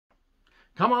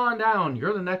Come on down.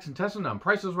 You're the next contestant on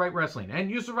Price is Right Wrestling, and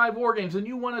you survive War Games, and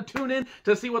you want to tune in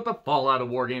to see what the fallout of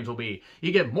War Games will be.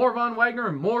 You get more Von Wagner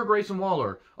and more Grayson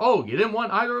Waller. Oh, you didn't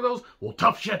want either of those? Well,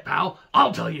 tough shit, pal.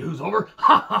 I'll tell you who's over.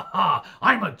 Ha ha ha.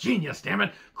 I'm a genius, damn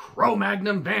it.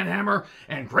 Cro-Magnon, Van Hammer,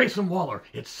 and Grayson Waller.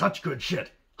 It's such good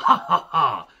shit. Ha ha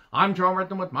ha. I'm John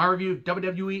Renton with my review of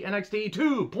WWE NXT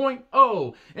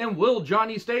 2.0. And will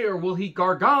Johnny stay or will he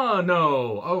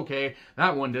Gargano? Okay,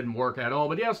 that one didn't work at all.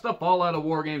 But yes, the fallout of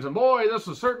War Games. And boy, this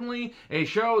was certainly a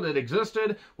show that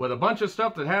existed with a bunch of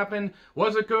stuff that happened.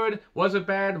 Was it good? Was it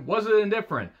bad? Was it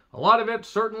indifferent? A lot of it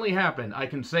certainly happened. I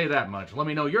can say that much. Let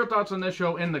me know your thoughts on this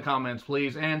show in the comments,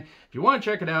 please. And if you want to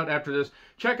check it out after this,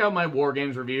 check out my War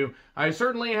Games review. I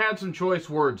certainly had some choice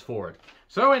words for it.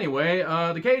 So anyway,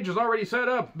 the cage is already set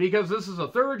up because this is the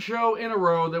third show in a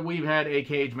row that we've had a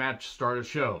cage match start a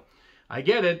show. I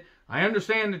get it. I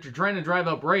understand that you're trying to drive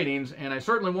up ratings, and I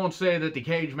certainly won't say that the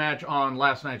cage match on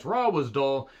last night's Raw was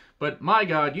dull, but my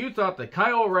God, you thought that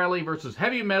Kyle O'Reilly versus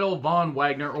Heavy Metal Von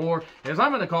Wagner, or as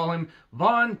I'm going to call him,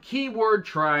 Von Keyword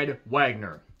Tried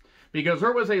Wagner. Because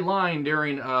there was a line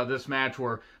during this match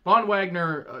where Von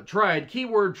Wagner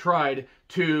keyword tried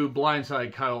to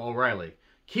blindside Kyle O'Reilly.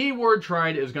 Keyword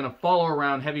tried is going to follow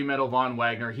around Heavy Metal Von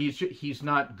Wagner. He's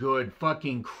not good.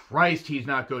 Fucking Christ, he's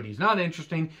not good. He's not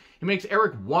interesting. He makes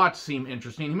Eric Watts seem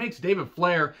interesting. He makes David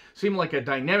Flair seem like a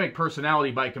dynamic personality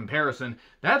by comparison.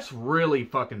 That's really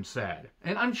fucking sad.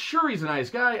 And I'm sure he's a nice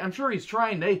guy. I'm sure he's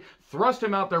trying. They thrust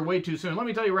him out there way too soon. Let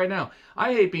me tell you right now,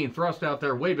 I hate being thrust out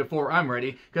there way before I'm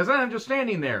ready, because then I'm just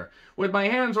standing there with my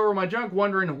hands over my junk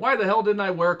wondering, why the hell didn't I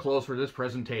wear clothes for this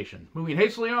presentation? Moving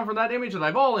hastily on from that image that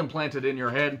I've all implanted in your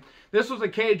head, this was a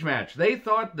cage match. They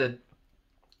thought that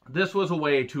this was a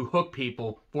way to hook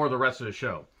people for the rest of the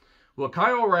show. Well,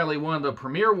 Kyle O'Reilly, one of the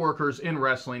premier workers in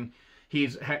wrestling, he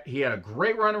had a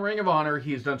great run in Ring of Honor.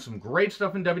 He's done some great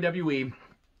stuff in WWE.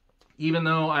 Even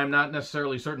though I'm not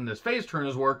necessarily certain this face turn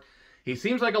has worked, he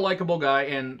seems like a likable guy,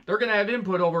 and they're going to have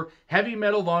input over Heavy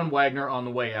Metal Von Wagner on the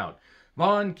way out.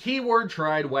 Von Keyword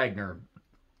Tried Wagner.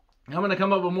 I'm going to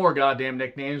come up with more goddamn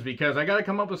nicknames because I got to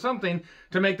come up with something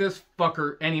to make this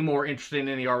fucker any more interesting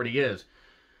than he already is.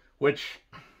 Which,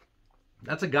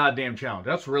 that's a goddamn challenge.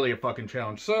 That's really a fucking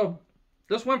challenge. So,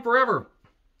 this went forever.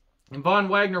 And Von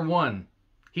Wagner won.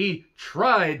 He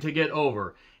tried to get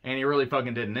over, and he really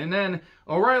fucking didn't. And then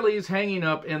O'Reilly's hanging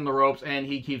up in the ropes, and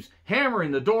he keeps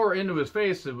hammering the door into his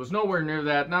face. It was nowhere near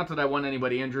that. Not that I want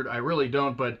anybody injured. I really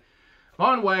don't. But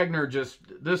Von Wagner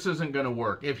this isn't going to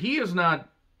work. If he is not,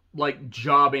 like,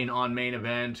 jobbing on Main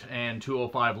Event and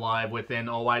 205 Live within,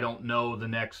 I don't know, the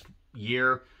next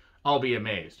year, I'll be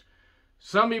amazed.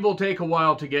 Some people take a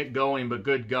while to get going, but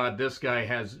good God, this guy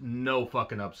has no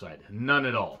fucking upside. None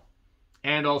at all.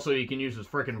 And also, you can use his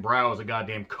frickin' brow as a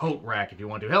goddamn coat rack if you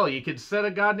want to. Hell, you could set a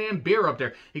goddamn beer up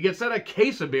there. You could set a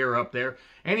case of beer up there,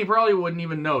 and he probably wouldn't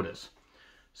even notice.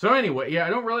 So anyway, yeah, I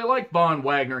don't really like Von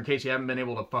Wagner, in case you haven't been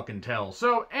able to fucking tell.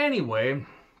 So anyway,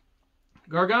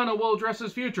 Gargano will address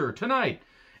his future tonight.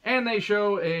 And they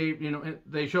show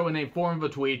in a form of a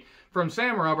tweet from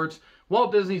Sam Roberts,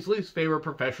 Walt Disney's least favorite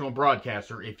professional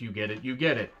broadcaster. If you get it, you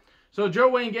get it. So Joe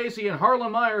Wayne Gacy and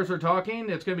Harlan Myers are talking.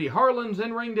 It's going to be Harlan's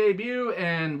in-ring debut,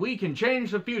 and we can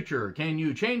change the future. Can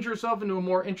you change yourself into a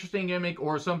more interesting gimmick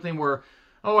or something where,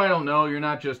 I don't know, you're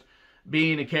not just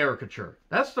being a caricature?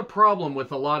 That's the problem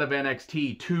with a lot of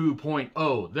NXT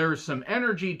 2.0. There's some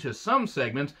energy to some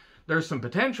segments. There's some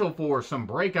potential for some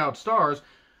breakout stars.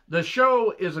 The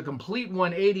show is a complete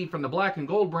 180 from the Black and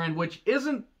Gold brand, which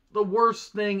isn't the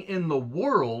worst thing in the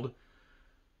world,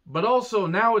 but also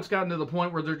now it's gotten to the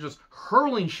point where they're just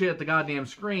hurling shit at the goddamn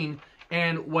screen,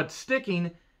 and what's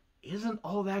sticking isn't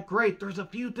all that great. There's a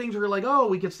few things where you're like,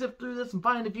 we could sift through this and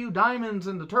find a few diamonds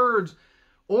in the turds,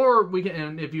 or we can,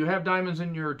 and if you have diamonds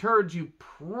in your turds, you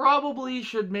probably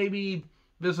should maybe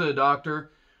visit a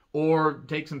doctor, or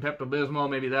take some Pepto-Bismol,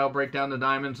 maybe that'll break down the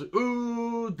diamonds.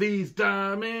 Ooh, these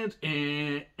diamonds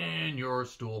in your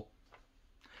stool.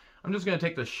 I'm just going to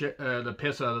take the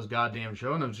piss out of this goddamn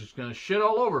show, and I'm just going to shit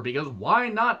all over, because why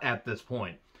not at this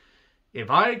point? If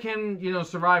I can,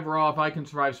 survive Raw, if I can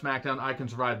survive SmackDown, I can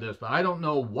survive this. But I don't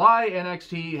know why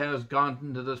NXT has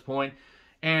gotten to this point,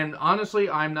 and honestly,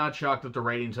 I'm not shocked that the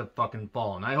ratings have fucking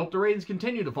fallen. I hope the ratings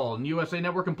continue to fall, and USA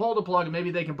Network can pull the plug, and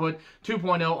maybe they can put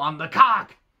 2.0 on the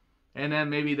cock! And then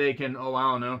maybe they can, I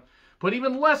don't know, put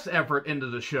even less effort into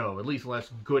the show, at least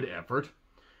less good effort.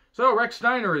 So, Rex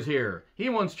Steiner is here. He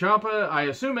wants Ciampa, I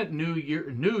assume at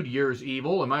Nude Year's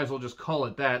Evil. I might as well just call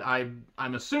it that. I'm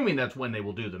assuming that's when they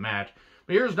will do the match.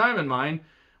 But here's Diamond Mine.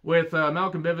 with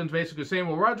Malcolm Bivens basically saying,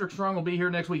 well, Roderick Strong will be here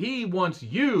next week. He wants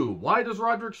you. Why does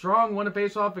Roderick Strong want to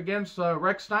face off against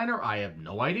Rex Steiner? I have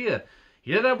no idea.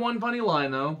 He did have one funny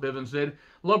line, though. Bivens did.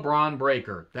 LeBron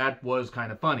Breaker. That was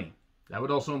kind of funny. That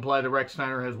would also imply that Rex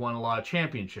Steiner has won a lot of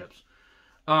championships.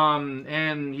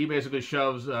 And he basically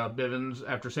shoves Bivens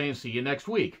after saying, see you next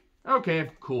week. Okay,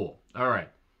 cool. All right.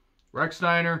 Rex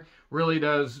Steiner really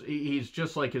does, he's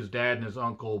just like his dad and his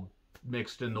uncle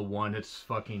mixed into one. It's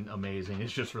fucking amazing.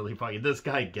 It's just really funny. This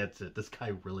guy gets it. This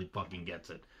guy really fucking gets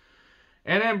it.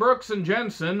 And then Brooks and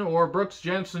Jensen, or Brooks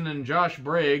Jensen and Josh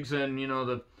Briggs, and, you know,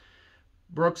 the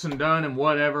Brooks and Dunn and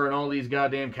whatever, and all these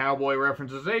goddamn cowboy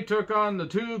references, they took on the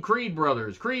two Creed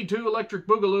brothers. Creed 2 Electric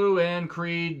Boogaloo and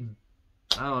Creed,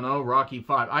 I don't know, Rocky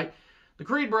 5. The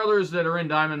Creed brothers that are in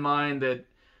Diamond Mine that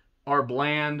are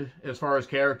bland as far as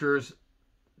characters,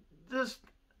 it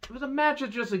was a match that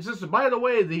just existed. By the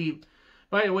way,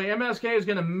 MSK is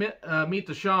going to meet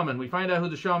the Shaman. We find out who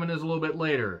the Shaman is a little bit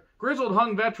later. Grizzled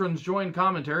Hung veterans join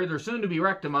commentary. They're soon to be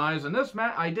rectimized. And this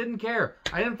match, I didn't care.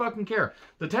 I didn't fucking care.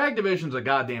 The tag division's a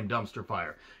goddamn dumpster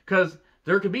fire. Because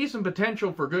there could be some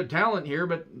potential for good talent here,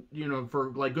 but, you know,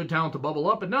 for, like, good talent to bubble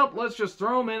up. But nope, let's just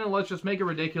throw them in and let's just make it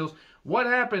ridiculous. What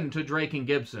happened to Drake and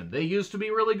Gibson? They used to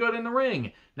be really good in the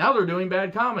ring. Now they're doing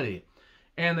bad comedy.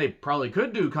 And they probably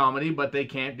could do comedy, but they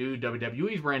can't do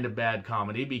WWE's brand of bad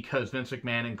comedy because Vince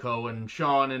McMahon and Co. and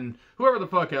Shawn and whoever the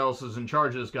fuck else is in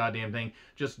charge of this goddamn thing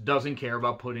just doesn't care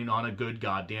about putting on a good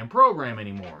goddamn program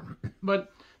anymore.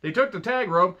 But they took the tag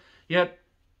rope, yet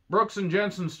Brooks and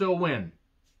Jensen still win.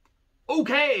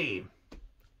 Okay!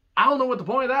 I don't know what the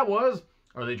point of that was.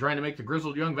 Are they trying to make the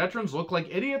grizzled young veterans look like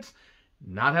idiots?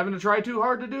 Not having to try too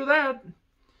hard to do that.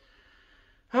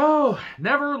 Oh,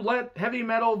 never let heavy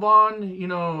metal Von, you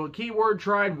know, keyword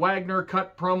tried Wagner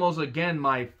cut promos again.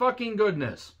 My fucking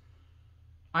goodness.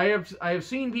 I have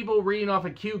seen people reading off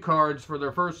of cue cards for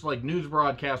their first, like, news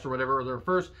broadcast or whatever, or their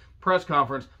first press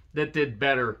conference that did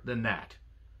better than that.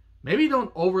 Maybe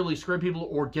don't overly script people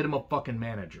or get them a fucking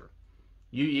manager.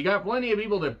 You got plenty of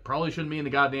people that probably shouldn't be in the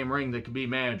goddamn ring that could be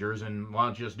managers, and why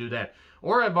don't you just do that?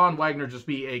 Or have Von Wagner just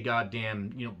be a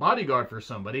goddamn, you know, bodyguard for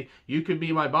somebody. You could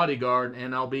be my bodyguard,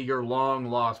 and I'll be your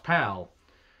long-lost pal.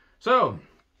 So,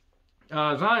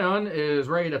 Zion is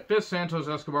ready to fist Santos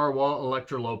Escobar while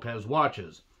Elektra Lopez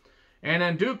watches. And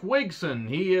then Duke Wigson,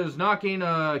 he is knocking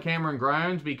Cameron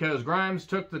Grimes because Grimes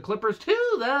took the clippers to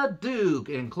the Duke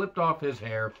and clipped off his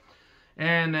hair.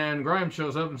 And then Grimes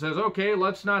shows up and says, okay,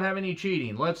 let's not have any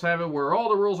cheating. Let's have it where all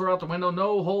the rules are out the window,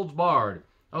 no holds barred.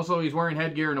 Also, he's wearing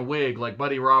headgear and a wig like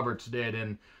Buddy Roberts did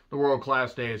in the World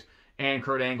Class days and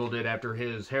Kurt Angle did after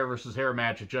his hair versus hair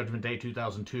match at Judgment Day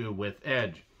 2002 with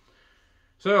Edge.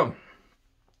 So,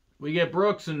 we get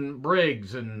Brooks and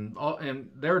Briggs and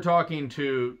they're talking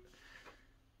to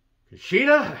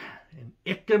Kushida and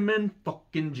Ikemen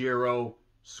fucking Jiro.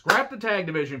 Scrap the tag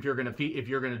division if you're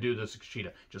gonna do this,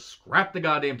 Kushida. Just scrap the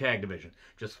goddamn tag division.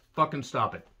 Just fucking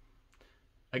stop it.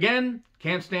 Again,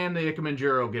 can't stand the Ikemen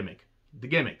Jiro gimmick. The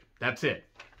gimmick. That's it.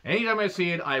 Anytime I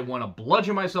see it, I want to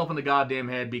bludgeon myself in the goddamn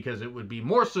head because it would be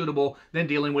more suitable than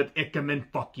dealing with Ikemen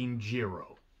fucking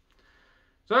Jiro.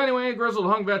 So anyway, Grizzled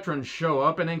Hung veterans show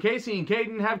up, and then Casey and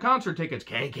Caden have concert tickets.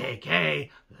 KKK.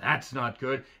 That's not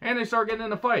good. And they start getting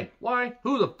in a fight. Why?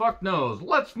 Who the fuck knows?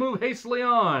 Let's move hastily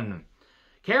on.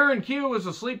 Karen Q is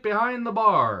asleep behind the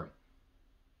bar.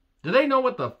 Do they know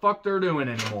what the fuck they're doing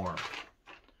anymore?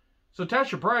 So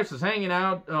Tasha Price is hanging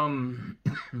out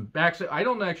backstage. I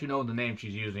don't actually know the name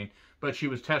she's using, but she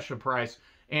was Tasha Price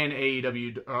and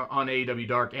AEW on AEW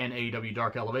Dark and AEW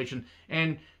Dark Elevation,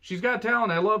 and she's got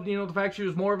talent. I love, you know, the fact she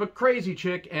was more of a crazy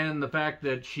chick, and the fact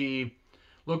that she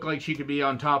looked like she could be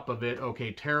on top of it.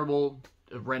 Okay, terrible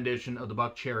rendition of the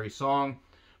Buck Cherry song,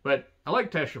 but I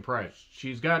like Tasha Price.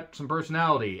 She's got some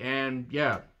personality, and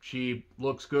yeah, she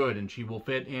looks good, and she will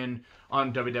fit in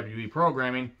on WWE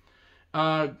programming.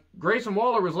 Grayson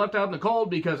Waller was left out in the cold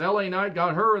because LA Knight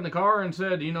got her in the car and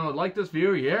said, you know, like this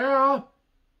view? Yeah,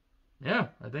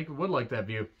 I think I would like that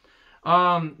view.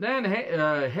 Then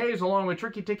Hayes, along with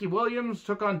Tricky Ticky Williams,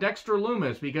 took on Dexter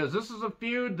Lumis because this is a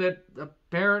feud that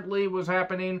apparently was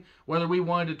happening whether we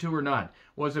wanted it to or not.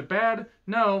 Was it bad?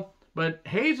 No, but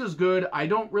Hayes is good. I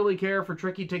don't really care for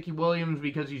Tricky Ticky Williams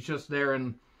because he's just there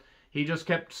and he just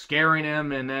kept scaring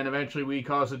him, and then eventually we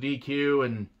caused a DQ,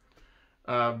 and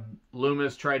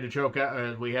Loomis tried to choke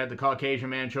out, we had the Caucasian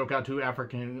man choke out two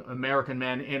African American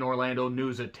men in Orlando,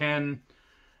 news at 10.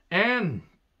 And,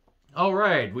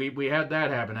 alright, we had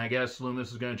that happen. I guess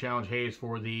Loomis is going to challenge Hayes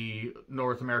for the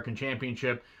North American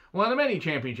Championship, one of the many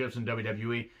championships in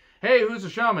WWE. Hey, who's the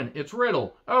shaman? It's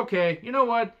Riddle. Okay, you know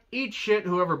what? Eat shit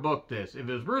whoever booked this. If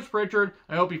it was Bruce Pritchard,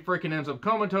 I hope he freaking ends up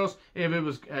comatose. If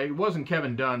it wasn't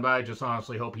Kevin Dunn, but I just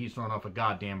honestly hope he's thrown off a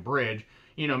goddamn bridge.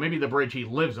 You know, maybe the bridge he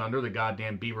lives under, the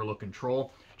goddamn beaver-looking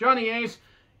troll. Johnny Ace,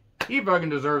 he fucking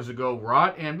deserves to go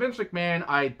rot. And Vince McMahon,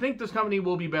 I think this company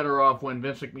will be better off when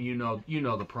Vince McMahon, you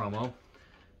know the promo.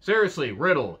 Seriously,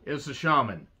 Riddle is the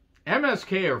shaman.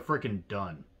 MSK are freaking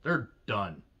done. They're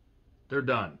done. They're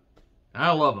done.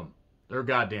 I love them. They're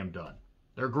goddamn done.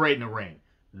 They're great in the ring.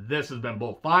 This has been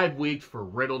both 5 weeks for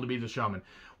Riddle to be the shaman.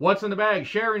 What's in the bag?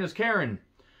 Sharing is Karen.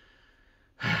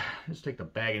 Just take the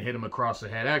bag and hit him across the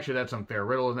head. Actually, that's unfair.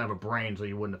 Riddle doesn't have a brain, so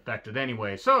you wouldn't affect it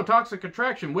anyway. So, Toxic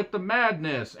Attraction with the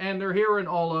madness, and they're here in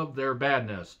all of their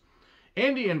badness.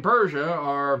 Indy and Persia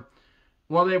are,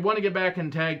 well, they want to get back in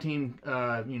tag team,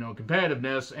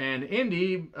 competitiveness, and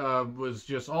Indy was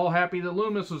just all happy that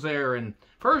Loomis was there, and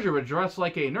Persia was dressed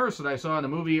like a nurse that I saw in a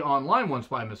movie online once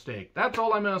by mistake. That's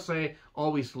all I'm going to say.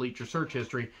 Always delete your search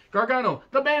history. Gargano,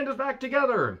 the band is back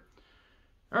together!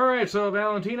 Alright, so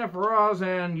Valentina Feroz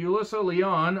and Yulissa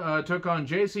Leon took on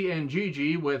JC and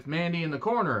Gigi with Mandy in the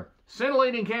corner.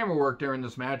 Scintillating camera work during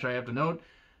this match, I have to note.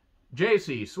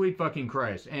 JC, sweet fucking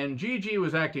Christ. And Gigi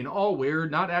was acting all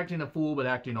weird. Not acting a fool, but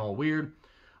acting all weird.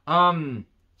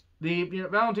 Valentina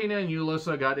and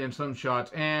Yulissa got in some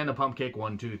shots and a pump kick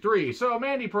 1, 2, 3. So,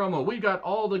 Mandy promo, we got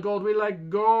all the gold. We like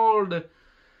gold.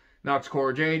 Knocks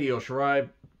Cora Jade, Io Shirai.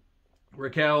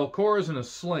 Raquel, Cora's in a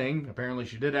sling. Apparently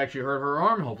she did actually hurt her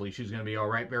arm. Hopefully she's going to be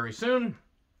alright very soon.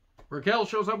 Raquel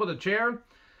shows up with a chair.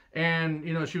 And,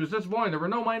 she was disappointed. There were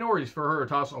no minorities for her to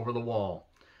toss over the wall.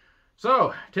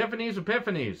 So, Tiffany's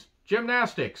Epiphanies.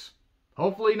 Gymnastics.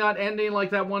 Hopefully not ending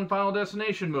like that one Final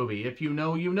Destination movie. If you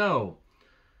know, you know.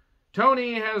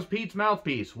 Tony has Pete's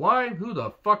mouthpiece. Why? Who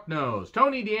the fuck knows?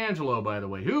 Tony D'Angelo, by the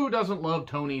way. Who doesn't love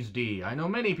Tony's D? I know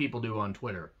many people do on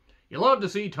Twitter. You love to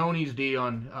see Tony's D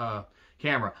on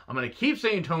camera. I'm going to keep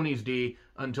saying Tony's D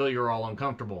until you're all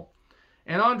uncomfortable.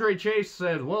 And Andre Chase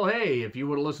says, well, hey, if you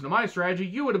would have listened to my strategy,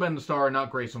 you would have been the star, not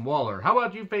Grayson Waller. How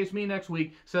about you face me next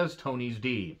week, says Tony's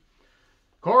D.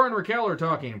 Cora and Raquel are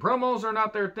talking. Promos are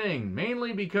not their thing,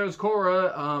 mainly because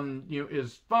Cora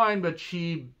is fine, but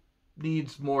she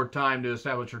needs more time to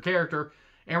establish her character,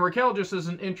 and Raquel just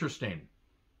isn't interesting.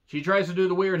 She tries to do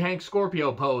the weird Hank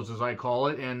Scorpio pose, as I call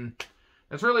it, and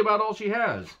that's really about all she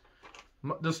has.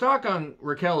 The stock on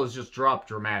Raquel has just dropped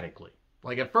dramatically.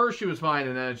 Like, at first she was fine,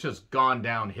 and then it's just gone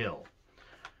downhill.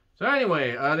 So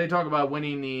anyway, they talk about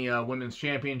winning the Women's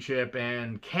Championship,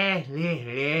 and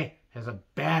Kelly has a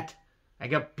bat. I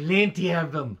got plenty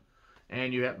of them.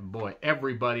 And you have, boy,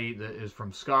 everybody that is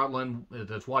from Scotland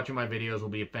that's watching my videos will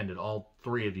be offended. All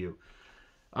 3 of you.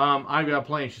 I've got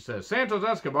plenty, she says. Santos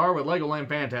Escobar with Legoland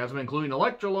Phantasm, including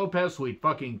Elektra Lopez, sweet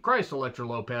fucking Christ Elektra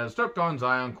Lopez, took on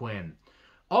Zion Quinn.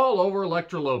 All over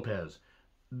Elektra Lopez.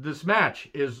 This match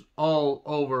is all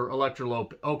over Elektra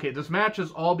Lopez. Okay, this match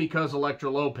is all because Elektra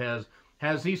Lopez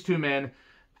has these 2 men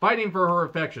fighting for her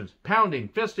affections, pounding,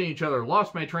 fisting each other.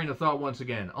 Lost my train of thought once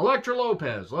again. Elektra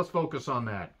Lopez, let's focus on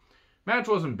that. Match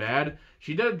wasn't bad.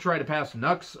 She did try to pass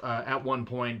Nux at one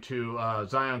point to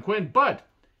Zion Quinn, but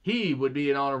he would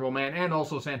be an honorable man, and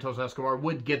also Santos Escobar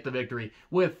would get the victory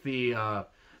with the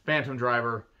Phantom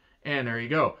Driver, and there you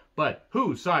go. But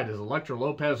whose side is Elektra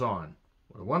Lopez on?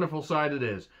 What a wonderful side it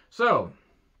is. So,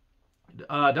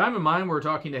 Diamond Mine, we're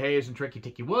talking to Hayes and Tricky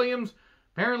Ticky Williams.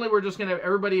 Apparently, we're just going to have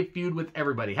everybody feud with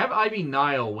everybody. Have Ivy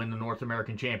Nile win the North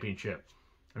American Championship.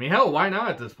 I mean, hell, why not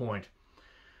at this point?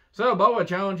 So, Boa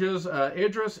challenges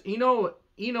Idris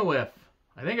Inoif.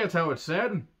 I think that's how it's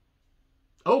said.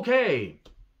 Okay.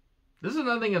 This is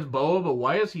nothing against Boa, but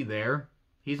why is he there?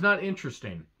 He's not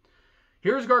interesting.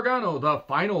 Here's Gargano, the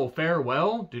final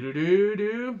farewell.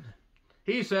 Do-do-do-do.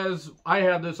 He says, I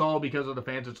have this all because of the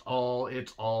fans. It's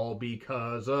all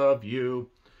because of you.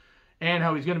 And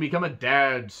how he's going to become a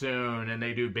dad soon. And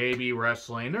they do baby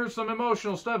wrestling. There's some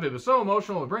emotional stuff. It was so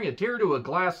emotional, it would bring a tear to a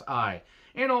glass eye.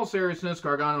 In all seriousness,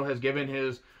 Gargano has given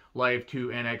his life to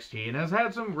NXT and has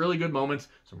had some really good moments,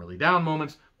 some really down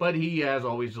moments, but he has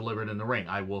always delivered in the ring.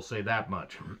 I will say that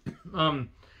much.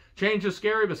 Change is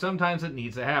scary, but sometimes it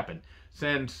needs to happen.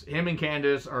 Since him and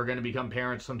Candice are going to become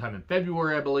parents sometime in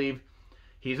February, I believe,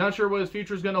 he's not sure what his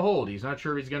future is going to hold. He's not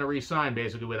sure if he's going to re-sign,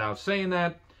 basically, without saying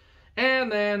that.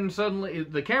 And then suddenly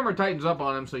the camera tightens up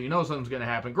on him, so you know something's going to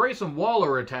happen. Grayson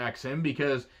Waller attacks him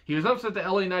because he was upset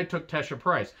that LA Knight took Tesha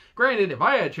Price. Granted, if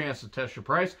I had a chance to Tesha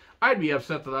Price, I'd be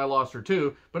upset that I lost her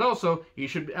too. But also, you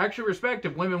should actually respect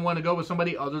if women want to go with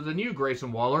somebody other than you,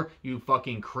 Grayson Waller, you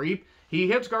fucking creep. He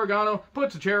hits Gargano,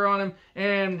 puts a chair on him,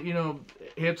 and,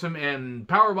 hits him and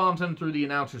powerbombs him through the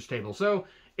announcer's table. So,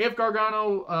 If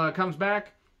Gargano comes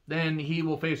back, then he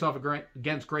will face off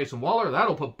against Grayson Waller.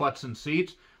 That'll put butts in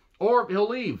seats. Or he'll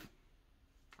leave.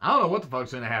 I don't know what the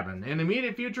fuck's going to happen. In the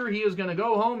immediate future, he is going to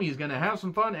go home, he's going to have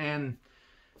some fun, and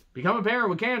become a parent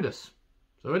with Candace.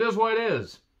 So it is what it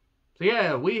is. So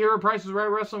yeah, we here at Price is Right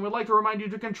Wrestling would like to remind you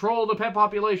to control the pet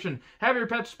population. Have your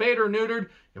pets spayed or neutered.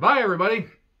 Goodbye, everybody.